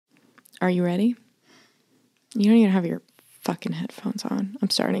Are you ready? You don't even have your fucking headphones on. I'm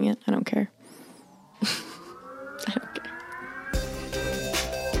starting it. I don't care. I don't care.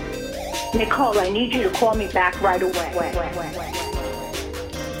 Nicole, I need you to call me back right away.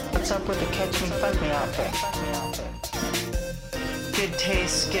 What's up with the catch me, fuck me outfit? Good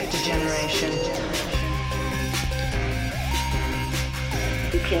taste, gifted generation.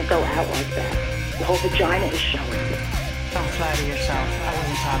 You can't go out like that. The whole vagina is showing. Don't flatter yourself. I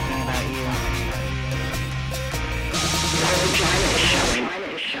wasn't talking about you. The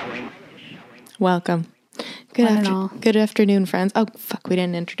vagina is showing. Welcome. Good afternoon, friends. Oh, fuck, we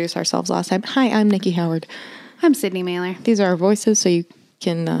didn't introduce ourselves last time. Hi, I'm Nikki Howard. I'm Sydney Mailer. These are our voices, so you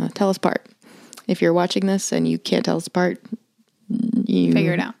can tell us apart. If you're watching this and you can't tell us apart, you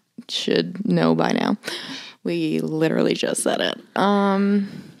Figure it out. Should know by now. We literally just said it.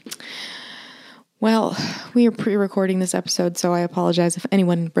 Well, we are pre-recording this episode, so I apologize if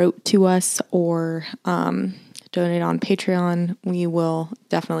anyone wrote to us or donate on Patreon. We will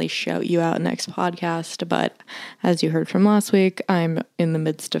definitely shout you out next podcast, but as you heard from last week, I'm in the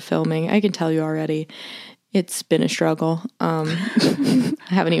midst of filming. I can tell you already, it's been a struggle. I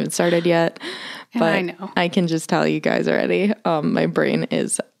haven't even started yet, but I know. I can just tell you guys already, my brain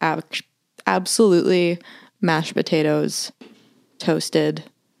is absolutely mashed potatoes, toasted,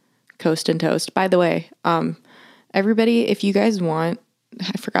 coast and toast. By the way, everybody, if you guys want,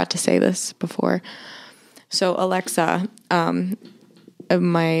 I forgot to say this before. So Alexa,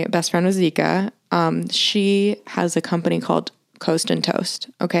 my best friend was Zika. She has a company called Coast and Toast.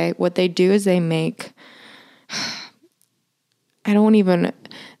 Okay. What they do is they make,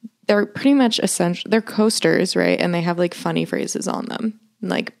 they're pretty much essential. They're coasters, right? And they have like funny phrases on them,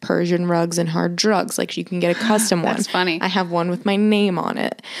 like Persian rugs and hard drugs. Like you can get a custom one. That's funny. I have one with my name on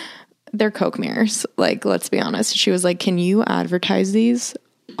it. They're Coke mirrors. Like, let's be honest. She was like, can you advertise these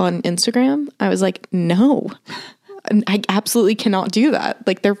on Instagram? I was like, no, I absolutely cannot do that.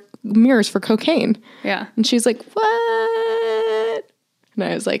 Like, they're mirrors for cocaine. Yeah. And she's like, what? And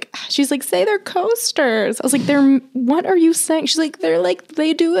I was like, she's like, say they're coasters. I was like, what are you saying? She's like,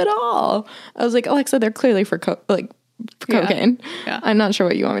 they do it all. I was like, Alexa, they're clearly for cocaine. Yeah. I'm not sure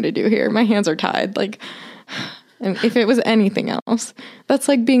what you want me to do here. My hands are tied. Like, and if it was anything else, that's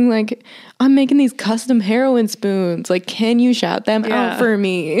like being like, I'm making these custom heroin spoons. Like, can you shout them out for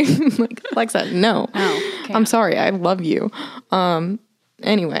me? Like, Alexa, no. I'm sorry. I love you.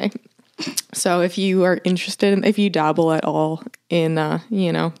 Anyway, so if you are interested if you dabble at all in,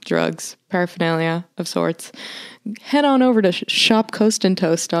 drugs, paraphernalia of sorts, head on over to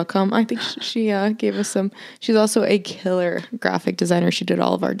shopcoastandtoast.com. I think she gave us some. She's also a killer graphic designer. She did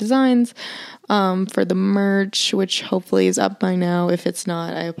all of our designs for the merch, which hopefully is up by now. If it's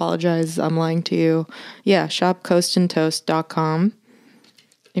not, I apologize. I'm lying to you. Yeah, shopcoastandtoast.com.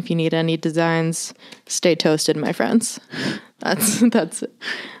 If you need any designs, stay toasted, my friends. That's the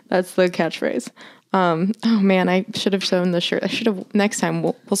catchphrase. Oh man, I should have shown the shirt. Next time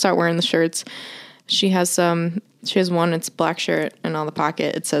we'll start wearing the shirts. She has one, it's black shirt, and on the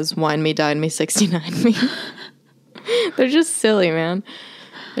pocket it says wine me, dine me, 69 me. They're just silly, man.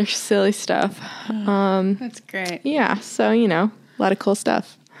 They're silly stuff. That's great. Yeah, so a lot of cool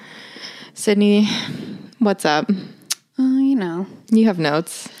stuff. Sydney, what's up? You have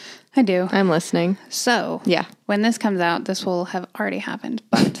notes. I do. I'm listening. So, yeah. When this comes out, this will have already happened,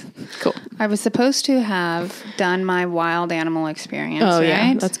 but cool. I was supposed to have done my wild animal experience, right?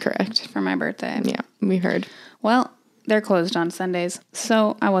 Yeah, that's correct. For my birthday. Yeah, we heard. Well, they're closed on Sundays,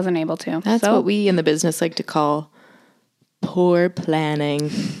 so I wasn't able to. That's what we in the business like to call poor planning.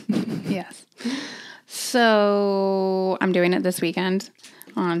 Yes. So I'm doing it this weekend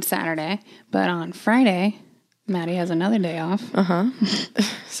on Saturday, but on Friday, Maddie has another day off.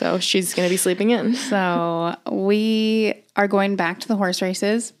 So she's going to be sleeping in. So we are going back to the horse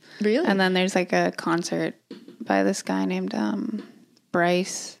races. Really? And then there's like a concert by this guy named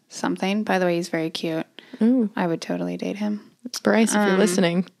Bryce something. By the way, he's very cute. Ooh. I would totally date him. Bryce, if you're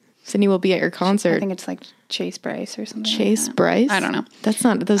listening, Sydney will be at your concert. I think it's like Chase Bryce or something. Chase like Bryce? I don't know. That's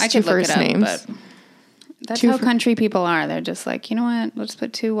not those two first names. But that's how country people are. They're just like, you know what? Let's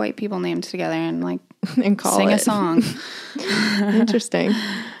put two white people names together and like and call sing it a song. Interesting.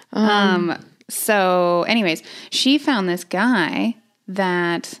 So anyways, she found this guy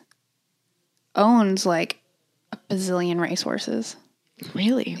that owns like a bazillion racehorses.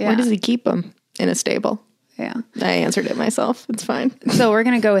 Really? Yeah. Where does he keep them? In a stable. Yeah. I answered it myself. It's fine. So we're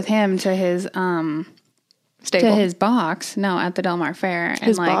going to go with him to his Stable. to his box. No, at the Del Mar Fair. And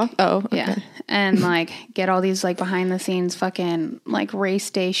His like, box? Oh, okay. Yeah. And like get all these like behind the scenes fucking like race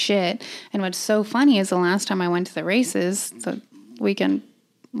day shit. And what's so funny is the last time I went to the races, the weekend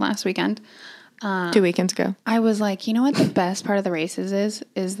last weekend. 2 weekends ago. I was like, you know what the best part of the races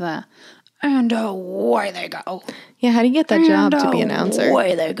is the, and away they go. Yeah, how do you get that job to be announcer?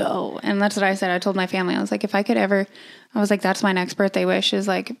 Away they go. And that's what I said. I told my family, I was like, if I could ever, I was like, that's my next birthday wish is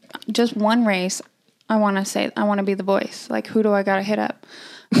like just one race. I want to be the voice. Like, who do I got to hit up?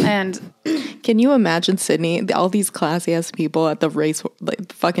 And can you imagine Sydney, all these classy ass people at the race,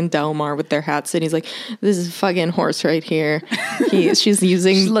 like fucking Del Mar with their hats? Sydney's like, this is a fucking horse right here.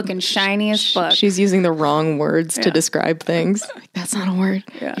 She's looking shiny as fuck. She's using the wrong words to describe things. Like, that's not a word.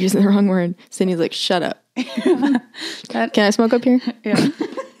 Yeah. You're using the wrong word. Sydney's like, shut up. Can I smoke up here? Yeah.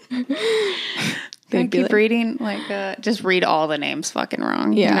 They keep reading, just read all the names fucking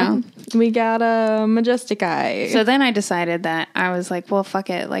wrong. Yeah. You know? We got a Majestic Eye. So then I decided that I was like, well, fuck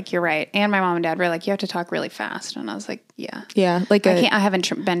it. Like, you're right. And my mom and dad were like, you have to talk really fast. And I was like, yeah. Yeah. Like I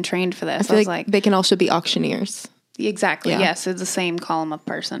haven't been trained for this. I was like, they can also be auctioneers. Exactly. Yeah. Yes. It's the same column of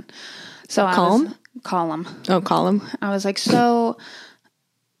person. So column? Column. Oh, column. I was like, so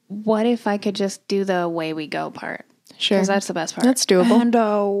what if I could just do the away we go part? Sure. Because that's the best part. That's doable. And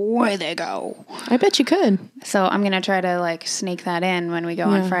away they go. I bet you could. So I'm going to try to like sneak that in when we go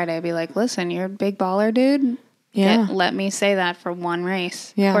on Friday. Be like, listen, you're a big baller, dude. Yeah. Let me say that for one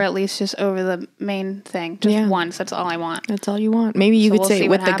race. Yeah. Or at least just over the main thing. Just once. That's all I want. That's all you want. Maybe you could say it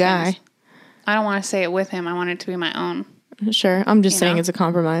with the guy. I don't want to say it with him. I want it to be my own. Sure. I'm just saying it's a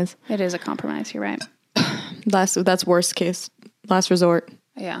compromise. It is a compromise. You're right. That's worst case. Last resort.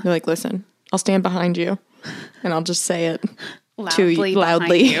 Yeah. You're like, listen, I'll stand behind you. And I'll just say it loudly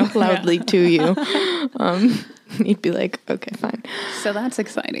to you. You'd be like, okay, fine. So that's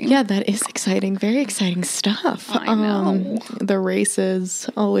exciting. Yeah, that is exciting. Very exciting stuff. I know. The races,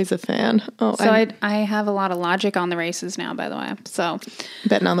 always a fan. Oh, so I have a lot of logic on the races now, by the way. So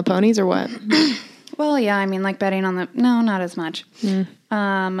betting on the ponies or what? Well, yeah, I mean, like betting on no, not as much.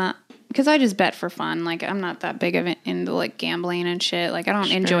 Because I just bet for fun. Like, I'm not that big of into like gambling and shit. Like, I don't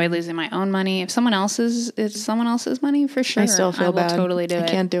enjoy losing my own money. If it's someone else's money, for sure. I still feel bad. Totally do it. I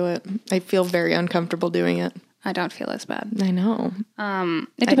can't do it. I feel very uncomfortable doing it. I don't feel as bad. I know.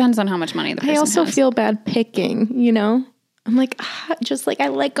 It depends on how much money the person has. I also feel bad picking, you know? I'm like, just like I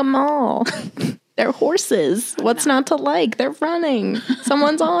like them all. They're horses. What's not to like? They're running.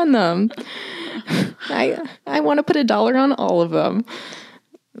 Someone's on them. I want to put $1 on all of them.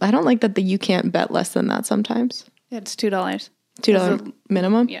 I don't like that you can't bet less than that sometimes. It's $2. $2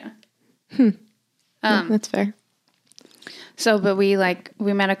 minimum? Yeah. Yeah, that's fair. So, but we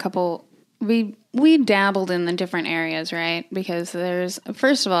met a couple, we dabbled in the different areas, right? Because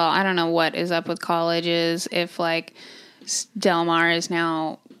first of all, I don't know what is up with colleges, if like Del Mar is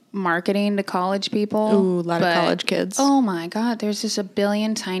now marketing to college people. Ooh, a lot of college kids. Oh my God, there's just a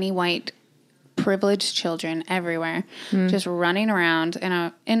billion tiny white privileged children everywhere just running around.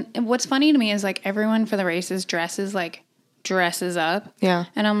 And what's funny to me is like everyone for the races dresses up. Yeah.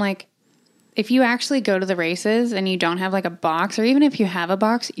 And I'm like, if you actually go to the races and you don't have like a box, or even if you have a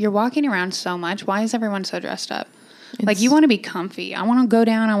box, you're walking around so much. Why is everyone so dressed up? Like, you want to be comfy. I want to go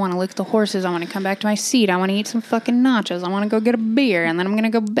down. I want to look at the horses. I want to come back to my seat. I want to eat some fucking nachos. I want to go get a beer, and then I'm going to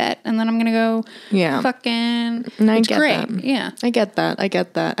go bet, and then I'm going to go fucking... And I it's get great. That. Yeah. I get that.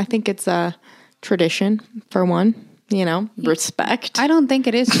 I think it's a tradition, for one. You know, respect. I don't think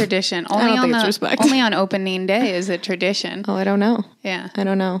it is tradition. I don't think it's respect. Only on opening day is it tradition. Oh, I don't know. Yeah. I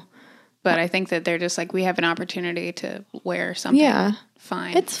don't know. But I think that they're just like, we have an opportunity to wear something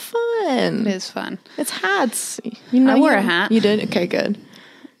fine. It's fun. It is fun. It's hats. You know, I wore a hat. You did? Okay, good.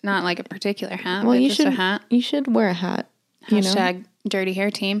 Not like a particular hat, well, but you just a hat. You should wear a hat. Hashtag dirty hair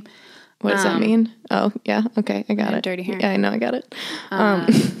team. What does that mean? Oh, yeah. Okay, I got it. Dirty hair. Yeah, I know, I got it.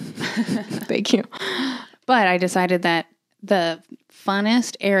 Thank you. But I decided that the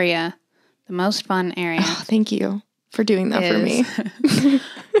funnest area, the most fun area. Oh, thank you for doing that for me.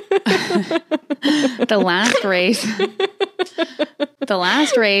 The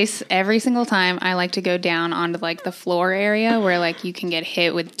last race, every single time I like to go down onto like the floor area where like you can get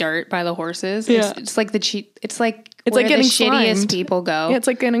hit with dirt by the horses. Yeah. It's like it's like where getting the shittiest slimed. people go. Yeah, it's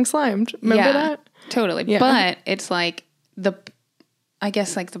like getting slimed. Remember that? Totally. Yeah. But it's like it's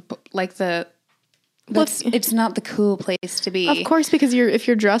not the cool place to be. Of course, because if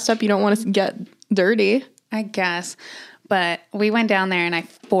you're dressed up, you don't want to get dirty. I guess. But we went down there and I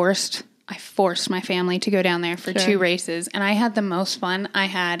forced my family to go down there for 2 races, and I had the most fun I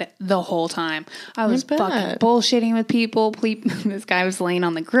had the whole time. I was fucking bullshitting with people. This guy was laying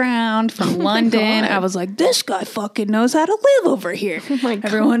on the ground from London. I was like, this guy fucking knows how to live over here. Oh my God.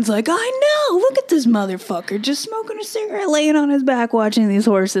 Everyone's like, I know. Look at this motherfucker just smoking a cigarette, laying on his back, watching these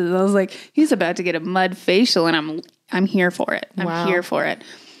horses. I was like, he's about to get a mud facial, and I'm here for it. I'm here for it.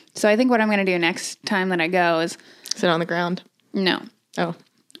 So I think what I'm going to do next time that I go is sit on the ground. No. Oh.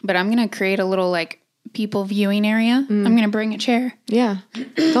 But I'm going to create a little like people viewing area. I'm going to bring a chair. Yeah.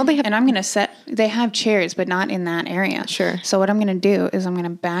 Don't they have... And I'm going to they have chairs, but not in that area. Sure. So what I'm going to do is I'm going to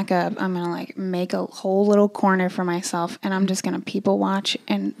back up. I'm going to like make a whole little corner for myself, and I'm just going to people watch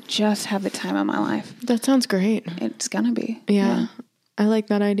and just have the time of my life. That sounds great. It's going to be. Yeah. I like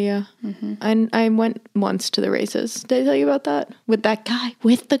that idea. And I went once to the races. Did I tell you about that? With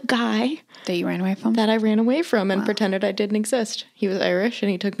the guy that you ran away from? That I ran away from and pretended I didn't exist. He was Irish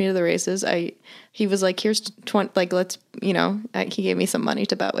and he took me to the races. He was like, here's 20, like, let's, he gave me some money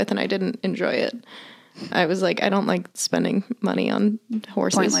to bet with, and I didn't enjoy it. I was like, I don't like spending money on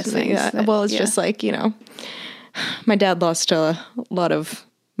horses. Pointless things. Well, it's just like, my dad lost a lot of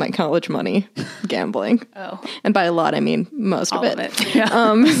my college money gambling. Oh. And by a lot, I mean most All of it.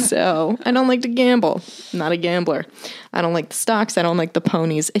 Yeah. So I don't like to gamble. I'm not a gambler. I don't like the stocks. I don't like the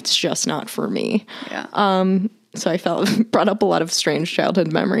ponies. It's just not for me. Yeah. So I brought up a lot of strange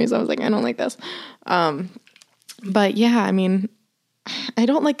childhood memories. I was like, I don't like this. But yeah, I mean, I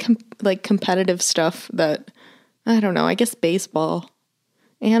don't like competitive stuff that, I don't know, I guess baseball.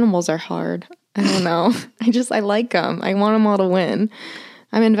 Animals are hard. I don't know. I like them. I want them all to win.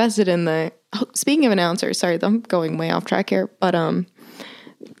 I'm invested in speaking of announcers, sorry, I'm going way off track here, but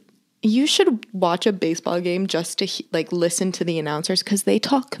you should watch a baseball game just to listen to the announcers, because they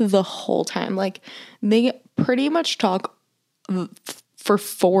talk the whole time. Like, they pretty much talk for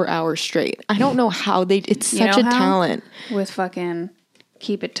 4 hours straight. I don't know how it's such a talent. With fucking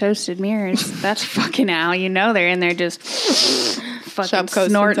Keep It Toasted Mirrors, that's fucking how they're in there just fucking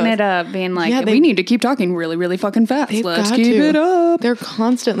snorting it up, being like, we need to keep talking really, really fucking fast. Let's keep it up. They're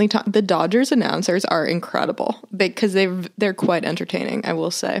constantly the Dodgers announcers are incredible because they're quite entertaining, I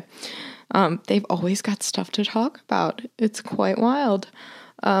will say. They've always got stuff to talk about. It's quite wild.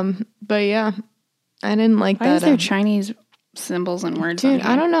 But yeah, I didn't like that. Why is there Chinese symbols and words? Dude,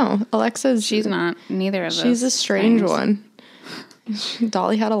 I don't know. She's not neither of those. She's a strange one.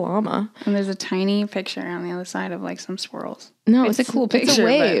 Dolly had a llama. And there's a tiny picture on the other side of like some squirrels. No, it's a cool picture. It's a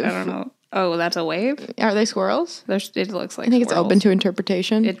wave. I don't know. Oh, that's a wave? Are they squirrels? It looks like I think squirrels. It's open to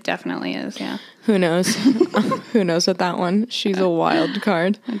interpretation. It definitely is, yeah. Who knows? Who knows with that one? She's a wild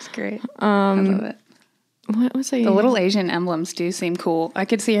card. That's great. I love it. What was I? The little Asian emblems do seem cool. I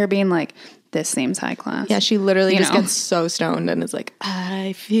could see her being like, this seems high class. Yeah, she literally just gets so stoned and is like,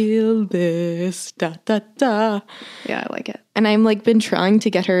 I feel this, da, da, da. Yeah, I like it. And I'm been trying to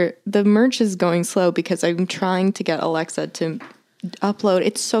get her, the merch is going slow because I'm trying to get Alexa to upload.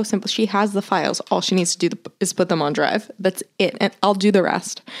 It's so simple. She has the files. All she needs to do is put them on Drive. That's it. And I'll do the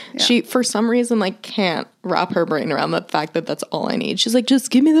rest. Yeah. She, for some reason, can't wrap her brain around the fact that that's all I need. She's like,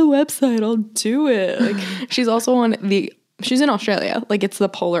 just give me the website. I'll do it. She's also she's in Australia. It's the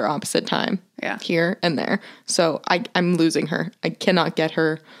polar opposite time here and there. So I'm losing her. I cannot get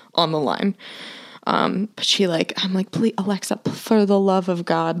her on the line. But she I'm like, please, Alexa, for the love of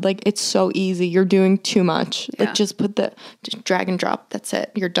God, it's so easy. You're doing too much. Yeah. Just drag and drop. That's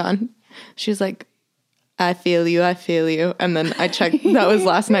it. You're done. She's like, I feel you. And then I checked, that was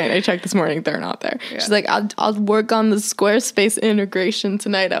last night. I checked this morning. They're not there. Yeah. She's like, I'll work on the Squarespace integration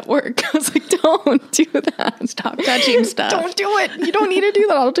tonight at work. I was like, don't do that. Stop touching stuff. Don't do it. You don't need to do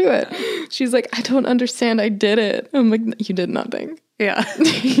that. I'll do it. She's like, I don't understand. I did it. I'm like, you did nothing. Yeah.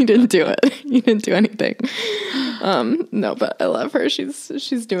 You didn't do it. You didn't do anything. No, but I love her.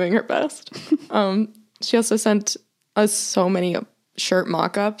 She's doing her best. She also sent us so many shirt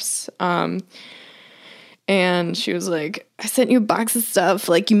mock-ups. And she was like, I sent you a box of stuff.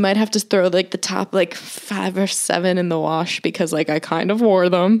 You might have to throw the top 5 or 7 in the wash because I kind of wore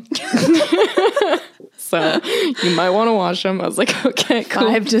them. So you might want to wash them. I was like, okay, cool.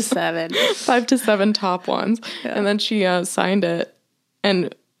 5 to 7. 5 to 7 top ones. Yeah. And then she signed it.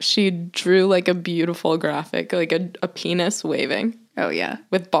 And she drew a beautiful graphic, a penis waving. Oh, yeah.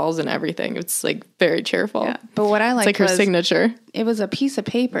 With balls and everything. It's very cheerful. Yeah. But what I liked it's her signature. It was a piece of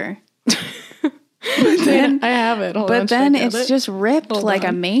paper. Then I have it. But then it's just ripped like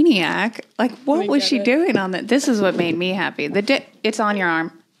a maniac. What was she doing on that? This is what made me happy. It's on your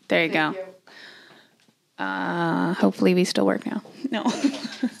arm. There you go. Hopefully we still work now. No. Did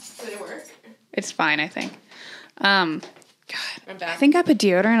it work? It's fine, I think. God, I think I put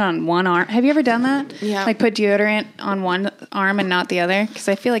deodorant on one arm. Have you ever done that? Yeah. Put deodorant on one arm and not the other? Because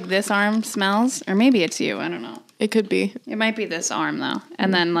I feel like this arm smells. Or maybe it's you. I don't know. It could be. It might be this arm, though.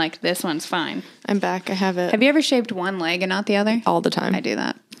 And then, this one's fine. I'm back. I have it. Have you ever shaved one leg and not the other? All the time. I do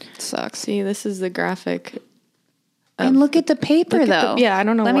that. It sucks. See, this is the graphic. And look at the paper, though. Yeah, I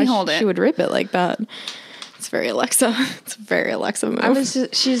don't know why she would rip it like that. It's very Alexa. It's a very Alexa move.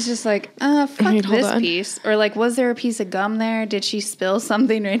 She's just like, fuck Wait, hold this on. piece. Or like, was there a piece of gum there? Did she spill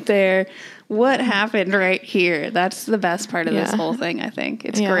something right there? What happened right here? That's the best part of this whole thing, I think.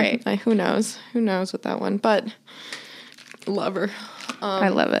 It's great. Who knows? Who knows with that one? But love her. I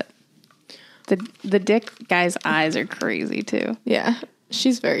love it. The dick guy's eyes are crazy too. Yeah,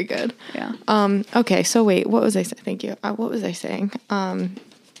 she's very good. Yeah. Okay, so wait, what was I saying? Thank you. What was I saying? The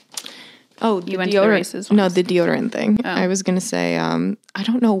You went to the races No, once. the deodorant thing. Oh. I was gonna say, I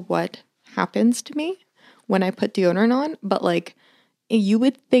don't know what happens to me when I put deodorant on, but like, you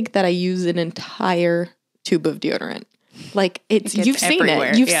would think that I use an entire tube of deodorant. Like It gets you've seen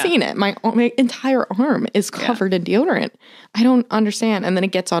everywhere, it. You've yeah. seen it. My entire arm is covered in deodorant. I don't understand. And then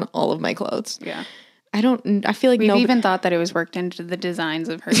it gets on all of my clothes. Yeah. I feel like We've even thought that it was worked into the designs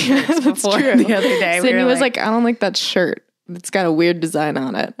of her shirts That's before true. the other day. Sydney was like, I don't like that shirt. It's got a weird design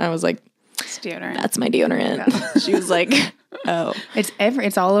on it. I was like, it's deodorant. that's my deodorant. She was like, oh.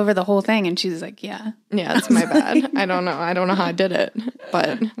 It's all over the whole thing. And she's like, yeah. Yeah, it's my bad. I don't know. I don't know how I did it,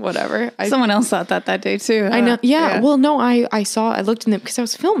 but whatever. Someone else thought that day too. I know. Yeah. Well, no, I looked in because I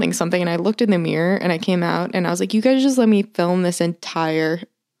was filming something and I looked in the mirror and I came out and I was like, you guys just let me film this entire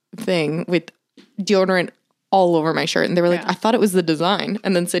thing with deodorant all over my shirt. And they were like, I thought it was the design.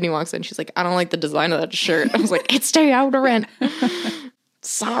 And then Sydney walks in. She's like, I don't like the design of that shirt. I was like, it's deodorant.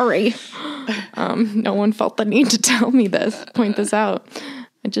 Sorry. No one felt the need to point this out.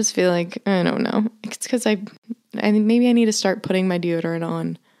 I just feel like, I don't know. It's because I think maybe I need to start putting my deodorant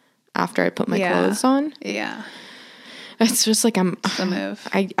on after I put my clothes on. Yeah. It's just like It's a move.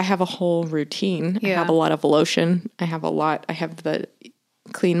 I have a whole routine. I Yeah. have a lot of lotion. I have the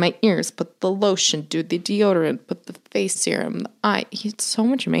clean my ears, put the lotion, do the deodorant, put the face serum. It's so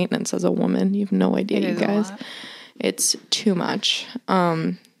much maintenance as a woman. You have no idea, It you is a guys. lot. It's too much.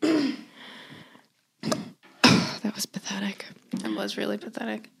 That was pathetic. It was really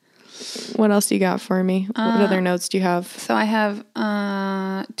pathetic. What else do you got for me? What other notes do you have? So I have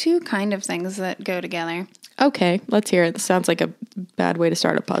two kind of things that go together. Okay, let's hear it. This sounds like a bad way to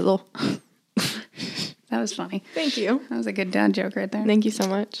start a puzzle. That was funny. Thank you. That was a good dad joke right there. Thank you so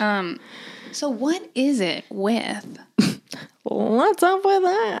much. So what is it with What's up with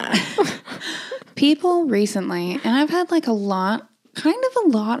that? people recently? And I've had like a lot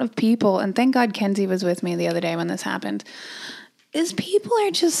of people, and thank God Kenzie was with me the other day when this happened, is people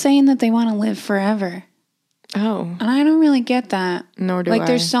are just saying that they want to live forever. Oh, And I don't really get that. Nor do I. Like,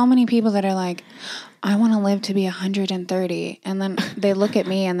 there's so many people that are like, I want to live to be 130. And then they look at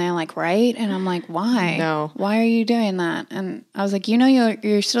me and they're like, right? And I'm like, why? No. Why are you doing that? And I was like,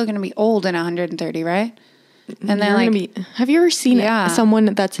 you're still going to be old at 130, right? And they're like, have you ever seen Yeah. someone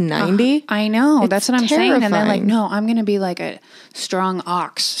that's 90? I know. That's what I'm saying. And they're like, terrifying. no, I'm going to be like a strong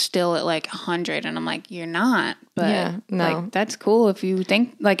ox still at like 100. And I'm like, you're not. But Yeah, no. like, that's cool if you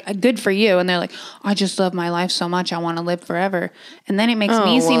think like good for you. And they're like, I just love my life so much. I want to live forever. And then it makes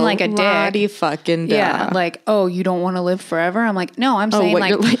me seem like a dick. Lottie fucking da. Yeah. Like, oh, you don't want to live forever? I'm like, no, I'm saying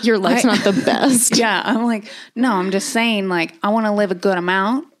like your life's not the best. yeah. I'm like, no, I'm just saying like, I want to live a good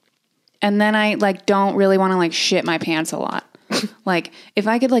amount. And then I like don't really want to like shit my pants a lot. Like if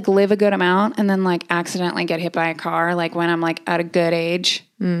I could like live a good amount and then like accidentally get hit by a car, like when I'm like at a good age,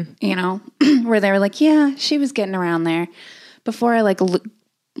 you know, where they were like, yeah, she was getting around there before I like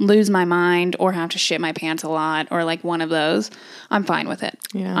lose my mind or have to shit my pants a lot or like one of those, I'm fine with it.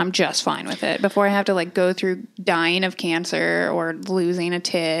 Yeah. I'm just fine with it. Before I have to like go through dying of cancer or losing a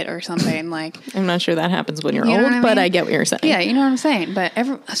tit or something like. I'm not sure that happens when you're You know old, what I but mean? I get what you're saying. Yeah, you know what I'm saying. But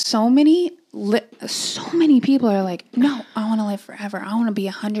so many people are like, no, I want to live forever. I want to be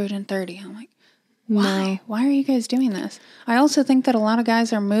 130. I'm like, why? Why are you guys doing this? I also think that a lot of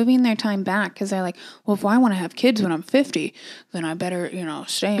guys are moving their time back because they're like, well, if I want to have kids when I'm 50, then I better,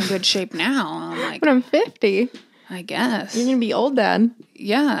 stay in good shape now. And I'm like, But I'm 50. I guess. You're going to be old, Dad.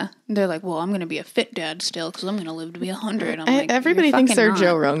 Yeah. They're like, well, I'm going to be a fit dad still because I'm going to live to be 100. I'm like, Everybody "You're thinks fucking they're not."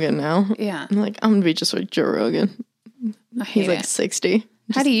 Joe Rogan now. Yeah. I'm like, I'm going to be just like Joe Rogan. I hate He's like it. 60. How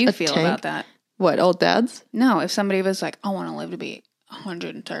Just do you a feel tank. about that? What, old dads? No, if somebody was like, I want to live to be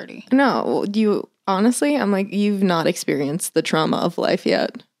 130. No, honestly, I'm like, you've not experienced the trauma of life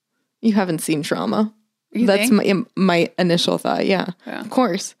yet. You haven't seen trauma. You That's think? my initial thought. Yeah, of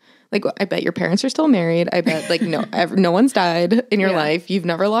course. Like, I bet your parents are still married. I bet like no one's died in your Yeah. life. You've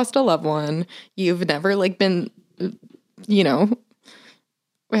never lost a loved one. You've never like been,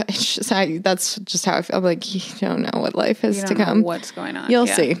 it's just that's just how I feel. I'm like, you don't know what life is You to don't know come. what's going on. You'll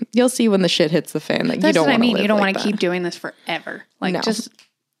Yeah. see. You'll see when the shit hits the fan. Like, That's you don't what I want to mean. live You don't like want to that. keep doing this forever. Like, No. just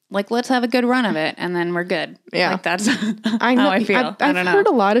like, let's have a good run of it, and then we're good. Yeah. Like, that's I know, how I feel. I I've don't know. heard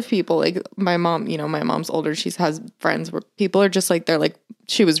a lot of people, like my mom, my mom's older. She has friends where people are just like, they're like,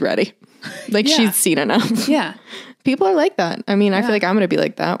 she was ready. Like Yeah. she's seen enough. Yeah. People are like that. I mean, I feel like I'm going to be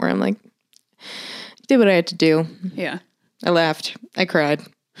like that where I'm like, did what I had to do. Yeah. I laughed. I cried.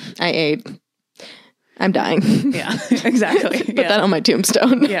 I ate. I'm dying. Yeah. Exactly. Put that on my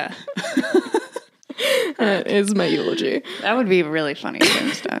tombstone. Yeah. That is my eulogy. That would be really funny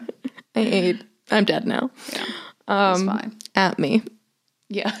tombstone. I ate. I'm dead now. Yeah. That's fine. At me.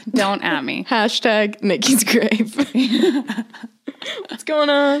 Yeah. Don't at me. Hashtag Nikki's grave. What's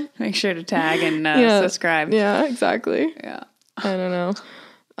going on? Make sure to tag and subscribe. Yeah, exactly. Yeah. I don't know.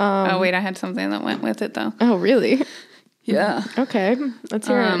 Oh, wait. I had something that went with it, though. Oh, really? Yeah. Okay. Let's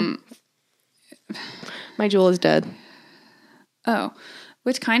hear it. My jewel is dead. Oh,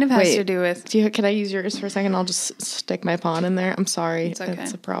 which kind of has to do with... Can I use yours for a second? I'll just stick my pawn in there. I'm sorry. It's okay.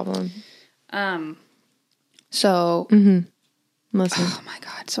 It's a problem. So... Listen. Oh, my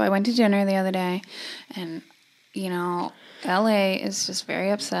God. So I went to dinner the other day, and, LA is just very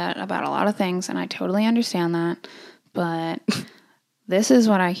upset about a lot of things, and I totally understand that. But this is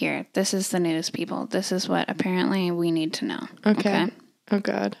what I hear. This is the news, people. This is what apparently we need to know. Okay. Oh,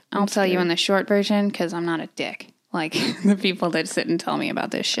 God. I'll tell you in the short version because I'm not a dick like the people that sit and tell me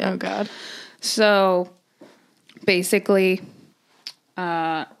about this shit. Oh, God. So basically,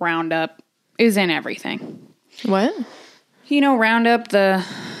 Roundup is in everything. What? Roundup, the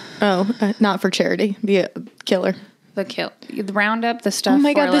Not for charity. The killer. the Roundup, the stuff. Oh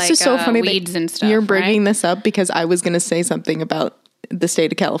my God, for, this is so funny. Weeds and stuff. You're bringing right? this up because I was going to say something about the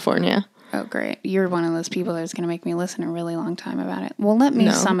state of California. Oh, great. You're one of those people that's going to make me listen a really long time about it. Well, let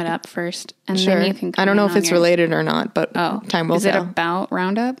me sum it up first, and then you can come I don't know in if on it's your... related or not, but time will Is tell. it about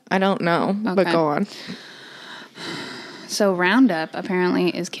Roundup? I don't know, but Okay. go on. So Roundup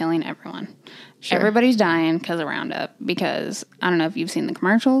apparently is killing everyone. Sure. Everybody's dying because of Roundup because I don't know if you've seen the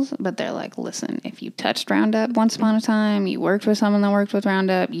commercials, but they're like, listen, if you touched Roundup once upon a time, you worked with someone that worked with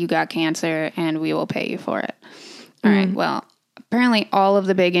Roundup, you got cancer and we will pay you for it. All right. Well, apparently all of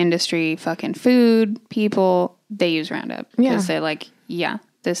the big industry, fucking food people, they use Roundup because they're like, yeah,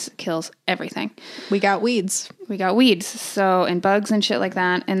 this kills everything. We got weeds. We got weeds, so and bugs and shit like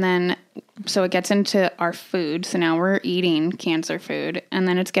that, and then so it gets into our food. So now we're eating cancer food, and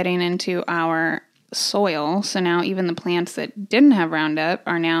then it's getting into our soil. So now even the plants that didn't have Roundup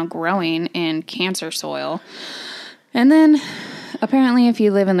are now growing in cancer soil. And then apparently if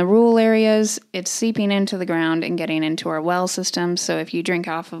you live in the rural areas, it's seeping into the ground and getting into our well system. So if you drink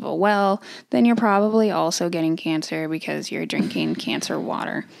off of a well, then you're probably also getting cancer because you're drinking cancer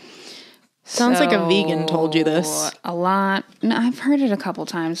water. Sounds like a vegan told you this. A lot. No, I've heard it a couple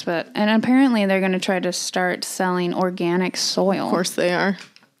times, and apparently they're going to try to start selling organic soil. Of course they are.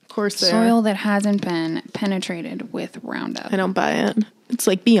 Of course they are. Soil that hasn't been penetrated with Roundup. I don't buy it. It's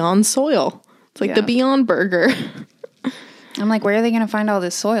like Beyond Soil. It's like the Beyond Burger. I'm like, where are they going to find all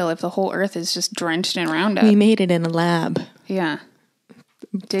this soil if the whole earth is just drenched in Roundup? We made it in a lab. Yeah.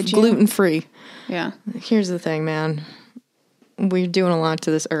 Did you? Gluten free. Yeah. Here's the thing, man. We're doing a lot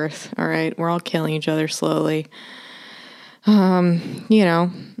to this earth, all right? We're all killing each other slowly.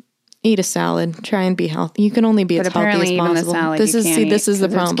 Eat a salad. Try and be healthy. You can only be as healthy as apparently even the possible. salad This you is can't this eat is the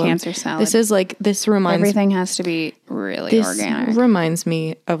 'cause it's problem. cancer salad. This is like this reminds Everything has to be really this organic. reminds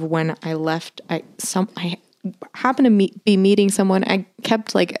me of when I left. I happened to be meeting someone. I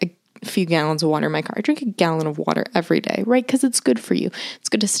kept like a few gallons of water in my car. I drink a gallon of water every day, right? Because it's good for you. It's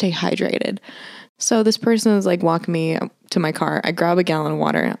good to stay hydrated. So this person is like walking me to my car. I grab a gallon of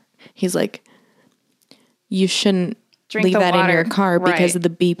water. He's like, you shouldn't leave that in your car because of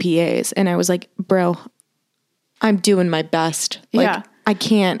the BPAs. And I was like, bro, I'm doing my best. Like, I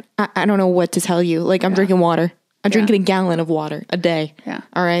can't, I don't know what to tell you. Like, I'm drinking water. I'm drinking a gallon of water a day. Yeah.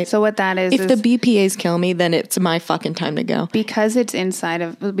 All right. So what that is if the BPAs kill me, then it's my fucking time to go. Because it's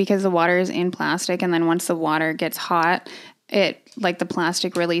because the water is in plastic, and then once the water gets hot, like the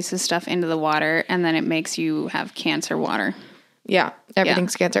plastic releases stuff into the water, and then it makes you have cancer water. Yeah,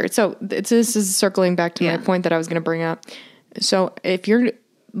 everything's cancer. So this is circling back to my point that I was going to bring up. So if you're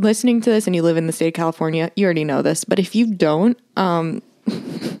listening to this and you live in the state of California, you already know this. But if you don't,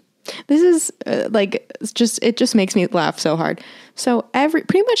 this is it just makes me laugh so hard. So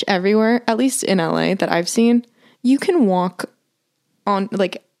pretty much everywhere, at least in LA that I've seen, you can walk on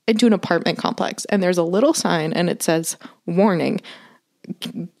like into an apartment complex and there's a little sign and it says, warning,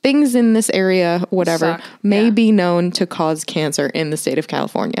 things in this area, whatever, may be known to cause cancer in the state of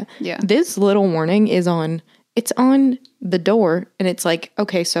California. Yeah. This little warning it's on the door and it's like,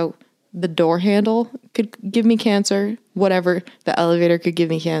 okay, so the door handle could give me cancer, whatever. The elevator could give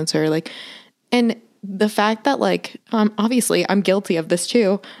me cancer. Like, and the fact that like, obviously I'm guilty of this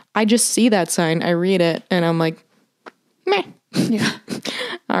too. I just see that sign, I read it, and I'm like, meh. Yeah.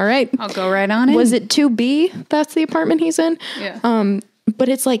 All right. I'll go right on in. Was it 2B? That's the apartment he's in. Yeah. But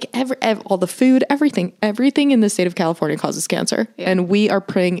it's like all the food, everything in the state of California causes cancer. Yeah. And we're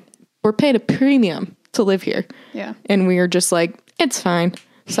paying a premium to live here. Yeah. And we are just like, it's fine.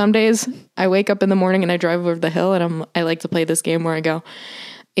 Some days I wake up in the morning and I drive over the hill and I like to play this game where I go,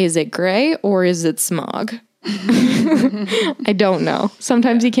 is it gray or is it smog? I don't know.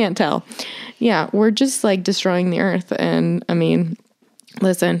 Sometimes you can't tell. Yeah, we're just like destroying the earth. And I mean,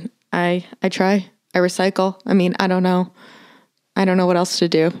 listen, I try, I recycle. I mean, I don't know what else to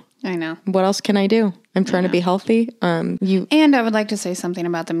do. I know. What else can I do? I'm trying to be healthy. And I would like to say something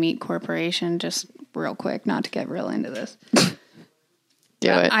about the meat corporation, just real quick, not to get real into this. Do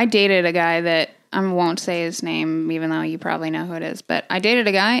it. I dated a guy that I won't say his name, even though you probably know who it is. But I dated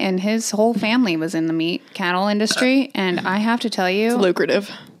a guy, and his whole family was in the meat cattle industry. And I have to tell you, It's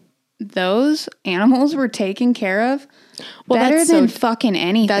lucrative. those animals were taken care of better than fucking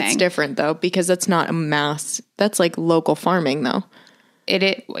anything. That's different though, because that's not a mass. That's like local farming though.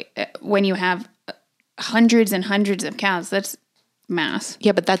 When you have hundreds and hundreds of cows, that's mass.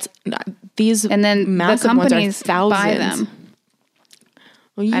 Yeah, but that's these, And then massive the companies ones are thousands. buy them.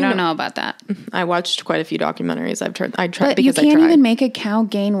 Well, I don't know about that. I watched quite a few documentaries. I tried But because you I can't tried. even make a cow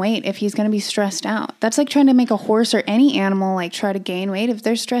gain weight if he's going to be stressed out. That's like trying to make a horse or any animal like try to gain weight. If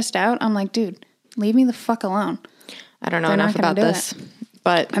they're stressed out, I'm like, dude, leave me the fuck alone. I don't know They're enough not gonna about do this,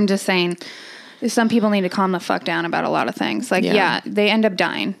 but I'm just saying, some people need to calm the fuck down about a lot of things. Like, yeah they end up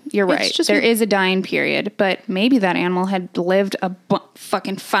dying. You're right. just- There is a dying period, but maybe that animal had lived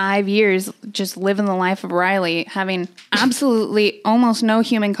fucking 5 years just living the life of Riley, having absolutely almost no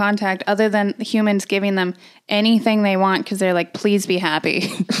human contact other than humans giving them anything they want because they're like, please be happy.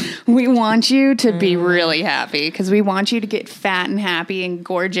 We want you to be really happy because we want you to get fat and happy and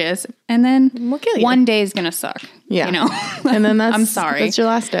gorgeous. And then We'll kill you. one day is going to suck. yeah, You know? and then I'm sorry. That's your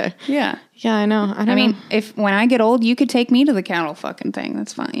last day. Yeah. Yeah, I know. I mean, know. if when I get old, you could take me to the cattle fucking thing.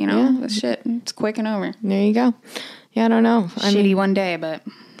 That's fine. You know, this shit, it's quick and over. There you go. Yeah, I don't know. Shitty one day, but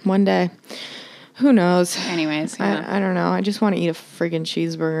One day. Who knows? anyways, yeah. I don't know. I just want to eat a friggin'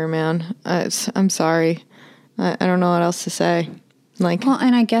 cheeseburger, man. I'm sorry. I don't know what else to say. Like, Well,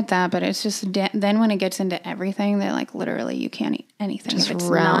 and I get that, but it's just then when it gets into everything, they're like, literally, you can't eat anything Just if it's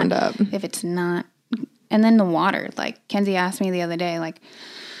round not. up. If it's not, and then the water. Like Kenzie asked me the other day, like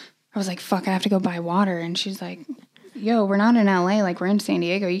I was like, "Fuck, I have to go buy water," and she's like, "Yo, we're not in LA. Like we're in San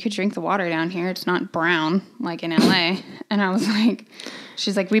Diego. You could drink the water down here. It's not brown like in LA." And I was like,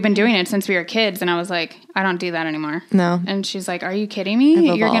 "She's like, we've been doing it since we were kids," and I was like, "I don't do that anymore." No. And she's like, "Are you kidding me?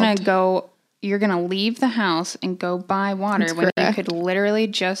 I've evolved. You're gonna leave the house and go buy water That's when you correct. could literally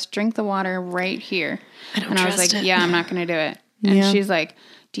just drink the water right here." And I was like, trust it. "Yeah, I'm not gonna do it." And Yeah. she's like,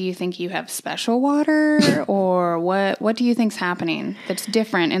 "Do you think you have special water or what do you think's happening that's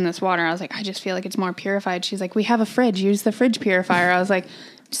different in this water?" I was like, "I just feel like it's more purified." She's like, "We have a fridge. Use the fridge purifier." I was like,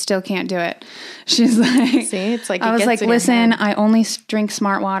 "Still can't do it." She's like, See, it's like I it was gets like, in your "Listen, head." I only drink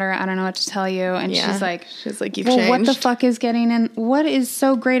smart water. I don't know what to tell you." And Yeah. she's like, You've "Well, changed. what the fuck is getting in? What is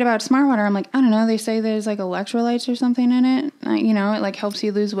so great about smart water?" I'm like, "I don't know. They say there's like electrolytes or something in it. You know, it like helps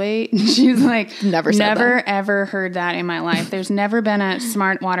you lose weight." And she's like, Never said never ever heard that in my life. There's never been a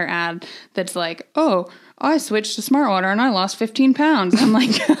smart water ad that's like, "Oh, I switched to smart water and I lost 15 pounds." I'm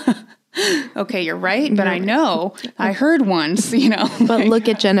like, okay, you're right, but I know I heard once, you know. But look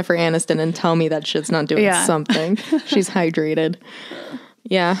at Jennifer Aniston and tell me that shit's not doing Yeah. something. She's hydrated.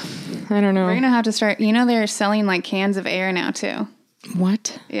 Yeah. I don't know. We're gonna have to start. You know, they're selling like cans of air now too.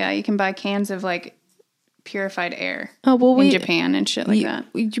 What? Yeah, you can buy cans of like purified air. Oh, well, in Japan and shit like that.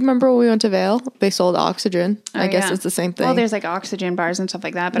 Do you remember when we went to Vail? They sold oxygen. I guess yeah. it's the same thing. Well, there's like oxygen bars and stuff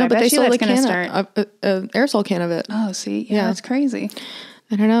like that, but no, I but bet they you sold that's a gonna can, start. a aerosol can of it. Oh, see, yeah, Yeah. that's crazy.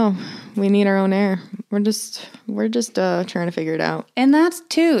 I don't know. We need our own air. We're just trying to figure it out. And that's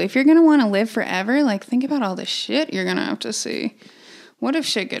too, if you're gonna want to live forever, like think about all the shit you're gonna have to see. What if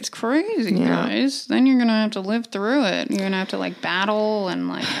shit gets crazy, guys? Then you're gonna have to live through it. You're gonna have to like battle and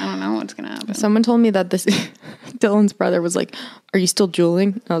like I don't know what's gonna happen. Someone told me that this Dylan's brother was like, "Are you still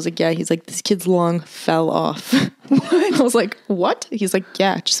juuling?" And I was like, "Yeah." He's like, "This kid's lung fell off." What? I was like, "What?" He's like,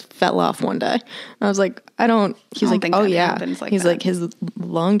 "Yeah, it just fell off one day." And I was like, "I don't." He's don't like, think "Oh that yeah." happens like He's that. like, his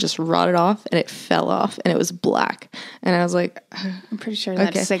lung just rotted off and it fell off and it was black. And I was like, I'm pretty sure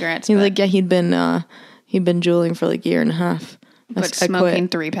that's cigarettes. He's but- like, "Yeah, he'd been juuling for like a year and a half." But I smoking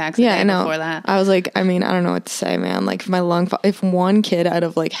quit. 3 packs a day before that. I was like, I mean, I don't know what to say, man. Like, if one kid out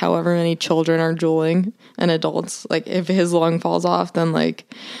of like however many children are juuling and adults, like if his lung falls off, then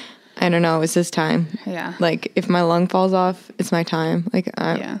like, I don't know, it's his time. Yeah. Like if my lung falls off, it's my time. Like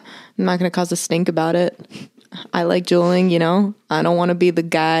I'm not going to cause a stink about it. I like juuling, you know. I don't want to be the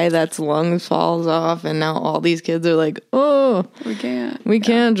guy that's lungs falls off and now all these kids are like, oh, we can't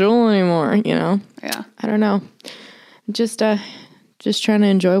juul anymore, you know. Yeah. I don't know. Just trying to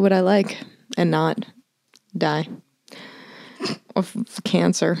enjoy what I like and not die of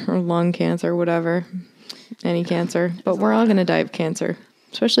cancer or lung cancer, whatever, any cancer. But we're all going to die of cancer,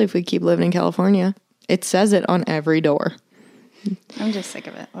 especially if we keep living in California. It says it on every door. I'm just sick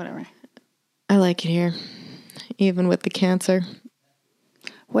of it. Whatever. I like it here, even with the cancer.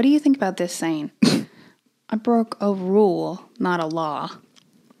 What do you think about this saying? I broke a rule, not a law.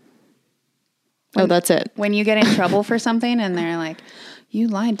 Oh, that's it. When you get in trouble for something and they're like, you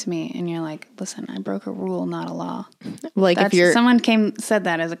lied to me. And you're like, listen, I broke a rule, not a law. Like if someone said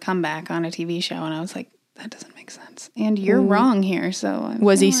that as a comeback on a TV show. And I was like, that doesn't make sense. And you're wrong here. So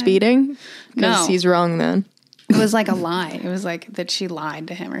was he speeding? No. Because he's wrong then. It was like a lie. It was like that she lied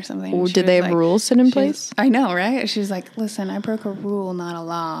to him or something. Or did they have rules set in place? I know, right? She was like, listen, I broke a rule, not a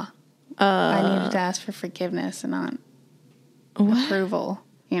law. I needed to ask for forgiveness and not approval,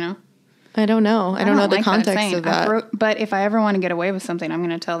 you know? I don't know. I don't know the context of that. But if I ever want to get away with something, I'm going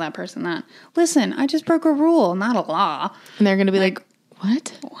to tell that person that. Listen, I just broke a rule, not a law. And they're going to be like,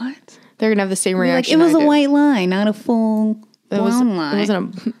 what? What? They're going to have the same reaction. Like, it was a white lie, not a full blown lie. It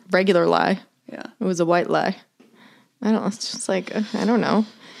wasn't a regular lie. Yeah. It was a white lie. I don't know. It's just like, I don't know.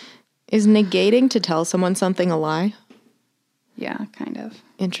 Is negating to tell someone something a lie? Yeah, kind of.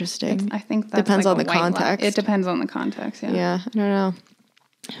 Interesting. I think that depends like on the context. It depends on the context, yeah. Yeah, I don't know.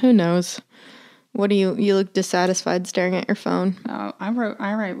 Who knows? What do you look dissatisfied staring at your phone? Oh, I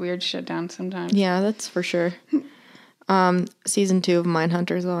write weird shit down sometimes. Yeah, that's for sure. Season 2 of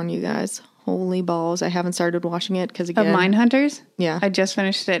Mindhunter's on, you guys. Holy balls. I haven't started watching it because again. Of Mindhunters? Yeah. I just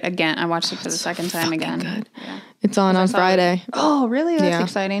finished it again. I watched it for the second time again. Good. Yeah. It's on Friday. Oh, really? That's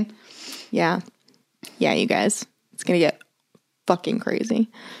exciting. Yeah. Yeah, you guys. It's going to get fucking crazy.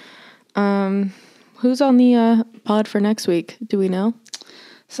 Who's on the pod for next week? Do we know?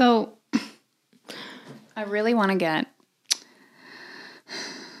 So, I really want to get,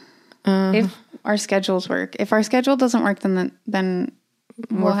 if our schedules work. If our schedule doesn't work, then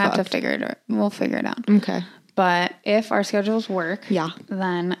we'll have to figure it out. We'll figure it out. Okay. But if our schedules work,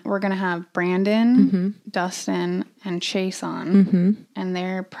 then we're going to have Brandon, Dustin, and Chase on. Mm-hmm. And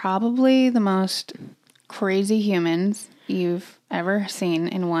they're probably the most crazy humans you've ever seen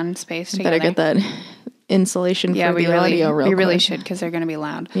in one space together. Better get that insulation for the audio real quick. We really should, because they're going to be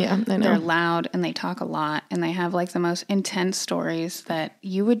loud. Yeah, I know. They're loud and they talk a lot and they have like the most intense stories that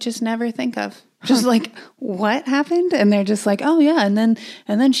you would just never think of. Just like, what happened? And they're just like, oh yeah, and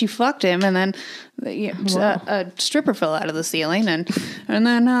then she fucked him, and then a stripper fell out of the ceiling, and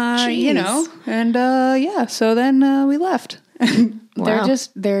then you know, and so then we left. Wow.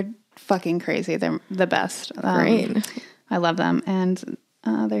 They're fucking crazy. They're the best. Great. I love them, and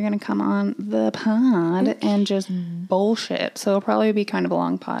they're gonna come on the pod and just bullshit. So it'll probably be kind of a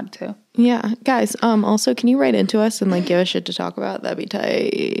long pod too. Yeah, guys. Also, can you write into us and like give us shit to talk about? That'd be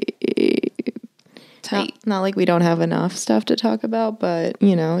tight. Not like we don't have enough stuff to talk about, but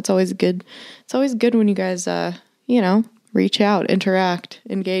you know, it's always good. It's always good when you guys, you know, reach out, interact,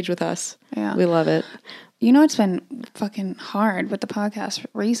 engage with us. Yeah, we love it. You know, it's been fucking hard with the podcast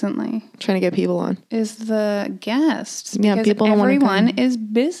recently. Trying to get people on is the guests. Yeah, because people everyone is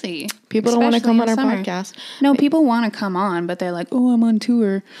busy. People don't want to come on our podcast. No, people want to come on, but they're like, oh, I'm on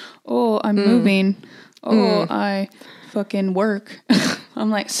tour. Oh, I'm moving. Oh, I fucking work. I'm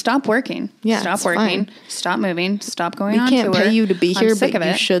like, stop working. Yeah, stop working. Fine. Stop moving. Stop going on tour. We can't pay you to be here, but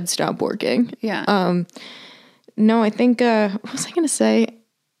you should stop working. Yeah. No, I think, what was I going to say?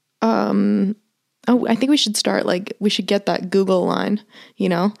 I think we should start, like, we should get that Google line, you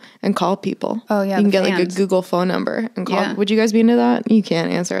know, and call people. Oh, yeah. You can get, like, a Google phone number and call. Yeah. Would you guys be into that? You can't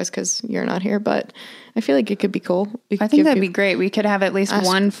answer us because you're not here, but I feel like it could be cool. I think that'd be great. We could have at least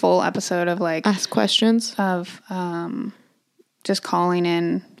one full episode of, like... Ask questions. Of, just calling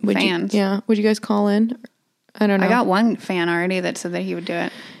in fans. Would you guys call in? I don't know. I got one fan already that said that he would do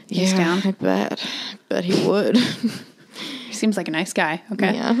it. He's down. I bet he would. He seems like a nice guy.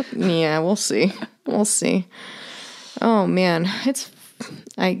 Okay. Yeah, we'll see. We'll see. Oh man,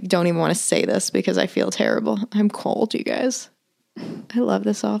 I don't even want to say this because I feel terrible. I'm cold, you guys. I love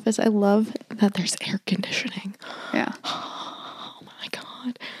this office. I love that there's air conditioning. Yeah. Oh my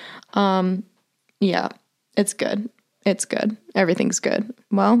God. Yeah, it's good. It's good. Everything's good.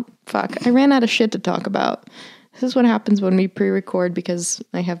 Well, fuck. I ran out of shit to talk about. This is what happens when we pre-record because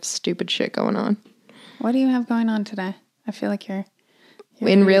I have stupid shit going on. What do you have going on today? I feel like you're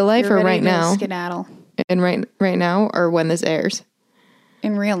in real life or ready right to now? Skedaddle. In right now or when this airs?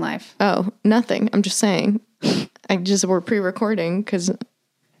 In real life. Oh, nothing. I'm just saying. We're pre-recording because.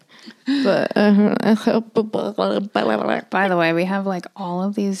 By the way, we have like all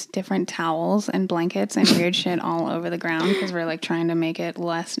of these different towels and blankets and weird shit all over the ground because we're like trying to make it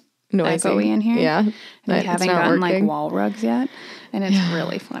less noisy echoey in here. Yeah, and we haven't gotten like wall rugs yet, and it's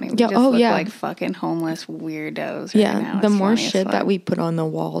really funny. We just look like fucking homeless weirdos. Right now. The more shit that we put on the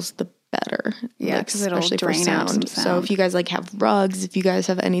walls, the better. Yeah, because it'll drain out some sound. So if you guys like have rugs, if you guys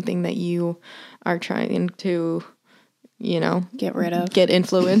have anything that you are trying to, get rid of, get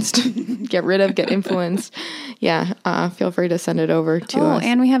influenced, get influenced. Yeah, feel free to send it over to us.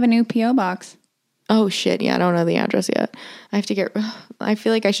 And we have a new PO box. Oh shit! Yeah, I don't know the address yet. I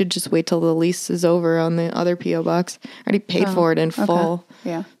feel like I should just wait till the lease is over on the other PO box. I already paid for it in full.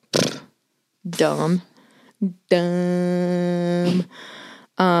 Yeah. Dumb.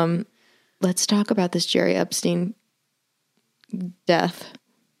 Let's talk about this Jerry Epstein death.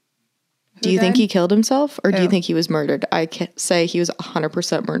 Do you think he killed himself or do you think he was murdered? I can't say he was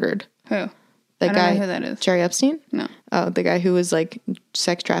 100% murdered. Who? That I guy, don't know who that is. Jerry Epstein? No. Oh, the guy who was like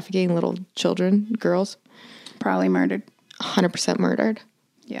sex trafficking little children, girls? Probably murdered. 100% murdered.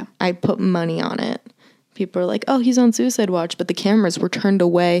 Yeah. I put money on it. People are like, oh, he's on suicide watch, but the cameras were turned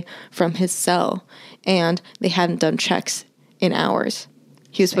away from his cell and they hadn't done checks in hours.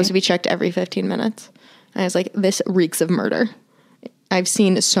 He was supposed to be checked every 15 minutes. And I was like, this reeks of murder. I've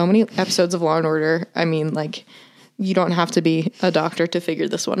seen so many episodes of Law and Order. I mean, like, you don't have to be a doctor to figure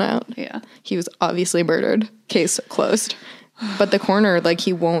this one out. Yeah. He was obviously murdered. Case closed. But the coroner, like,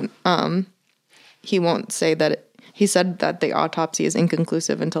 he won't say that. He said that the autopsy is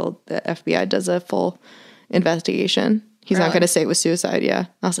inconclusive until the FBI does a full investigation. He's not going to say it was suicide. Yeah.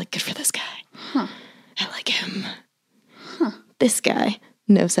 I was like, good for this guy. Huh. I like him. Huh. This guy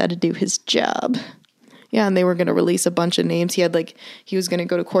knows how to do his job. Yeah, and they were going to release a bunch of names. He was going to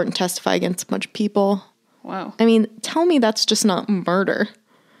go to court and testify against a bunch of people. Wow. I mean, tell me that's just not murder.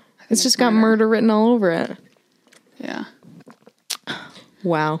 It's just got murder written all over it. Yeah.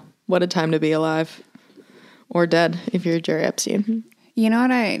 Wow. What a time to be alive. Or dead, if you're Jerry Epstein. You know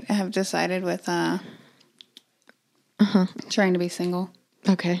what I have decided with trying to be single?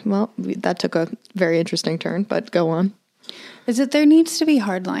 Okay, well, that took a very interesting turn, but go on. Is that there needs to be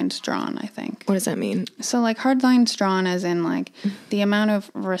hard lines drawn, I think. What does that mean? So, like, hard lines drawn as in, like, the amount of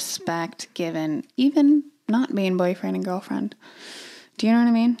respect given, even not being boyfriend and girlfriend. Do you know what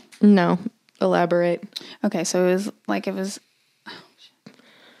I mean? No. Elaborate. Okay, so it was, like,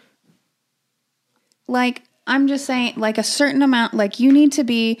 I'm just saying, like, a certain amount, like, you need to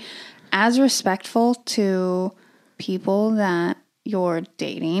be as respectful to people that you're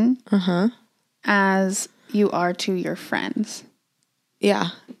dating as you are to your friends. Yeah,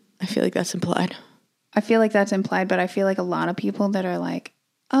 I feel like that's implied. I feel like that's implied, but I feel like a lot of people that are like,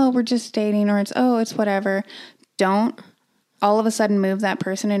 oh, we're just dating, or it's whatever, don't all of a sudden move that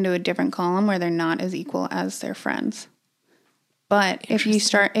person into a different column where they're not as equal as their friends. But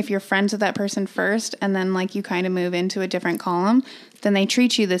if you're friends with that person first and then like you kind of move into a different column, then they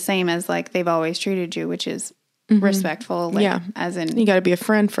treat you the same as like they've always treated you, which is respectful. Like, as in you got to be a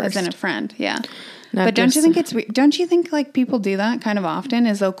friend first. As in a friend, yeah. But don't you think like people do that kind of often?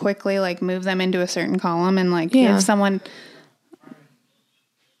 Is they'll quickly like move them into a certain column and like give someone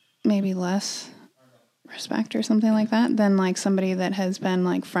maybe less respect or something like that than like somebody that has been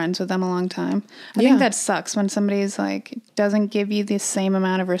like friends with them a long time. I think that sucks when somebody's like doesn't give you the same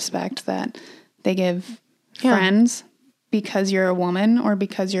amount of respect that they give friends because you're a woman or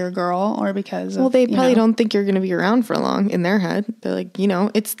because you're a girl or because they probably don't think you're going to be around for long in their head. They're like,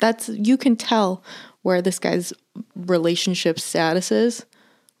 you can tell where this guy's relationship status is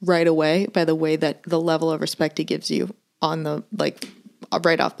right away by the way that the level of respect he gives you on the like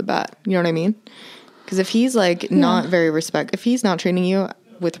right off the bat. You know what I mean? Because if he's like not very if he's not treating you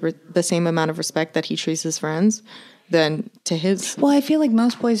with the same amount of respect that he treats his friends, then to his... Well, I feel like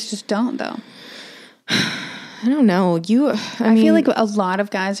most boys just don't, though. I don't know. I mean, feel like a lot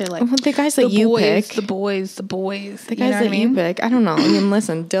of guys are like... Well, the guys that you pick... The boys. The guys that you pick. I don't know. I mean,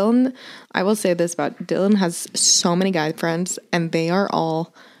 listen, Dylan... I will say this about Dylan has so many guy friends, and they are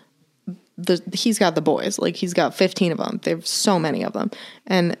all... He's got the boys. Like, he's got 15 of them. There's so many of them.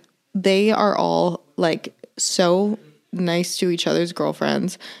 And they are all, like, so nice to each other's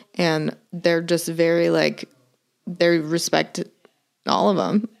girlfriends, and they're just very, like... They respect all of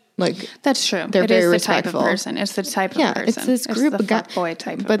them. Like, that's true. They're It very is the type respectful. of person. It's the type of yeah, person. it's this group of of guys, boy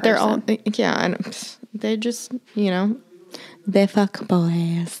type of but they're person. all and they just they're fuck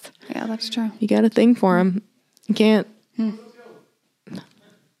boys. Yeah, that's true. You got a thing for them. You can't. This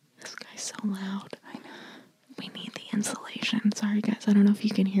guy's so loud. I know. We need the insulation. Sorry, guys. I don't know if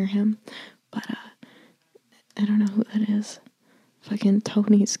you can hear him, but I don't know who that is. Fucking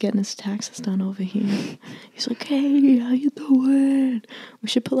Tony's getting his taxes done over here. He's like, hey, how you doing? We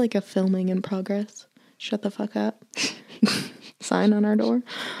should put like a filming in progress. Shut the fuck up. Sign on our door.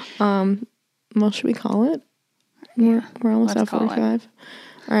 What should we call it? We're almost at 45.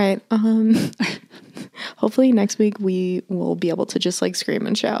 All right. Hopefully next week we will be able to just like scream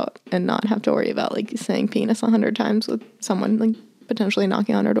and shout and not have to worry about like saying penis 100 times with someone like potentially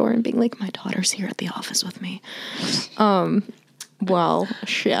knocking on our door and being like, my daughter's here at the office with me. Well,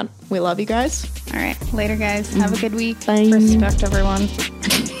 shit. We love you guys. All right. Later, guys. Have a good week. Bye. Respect everyone.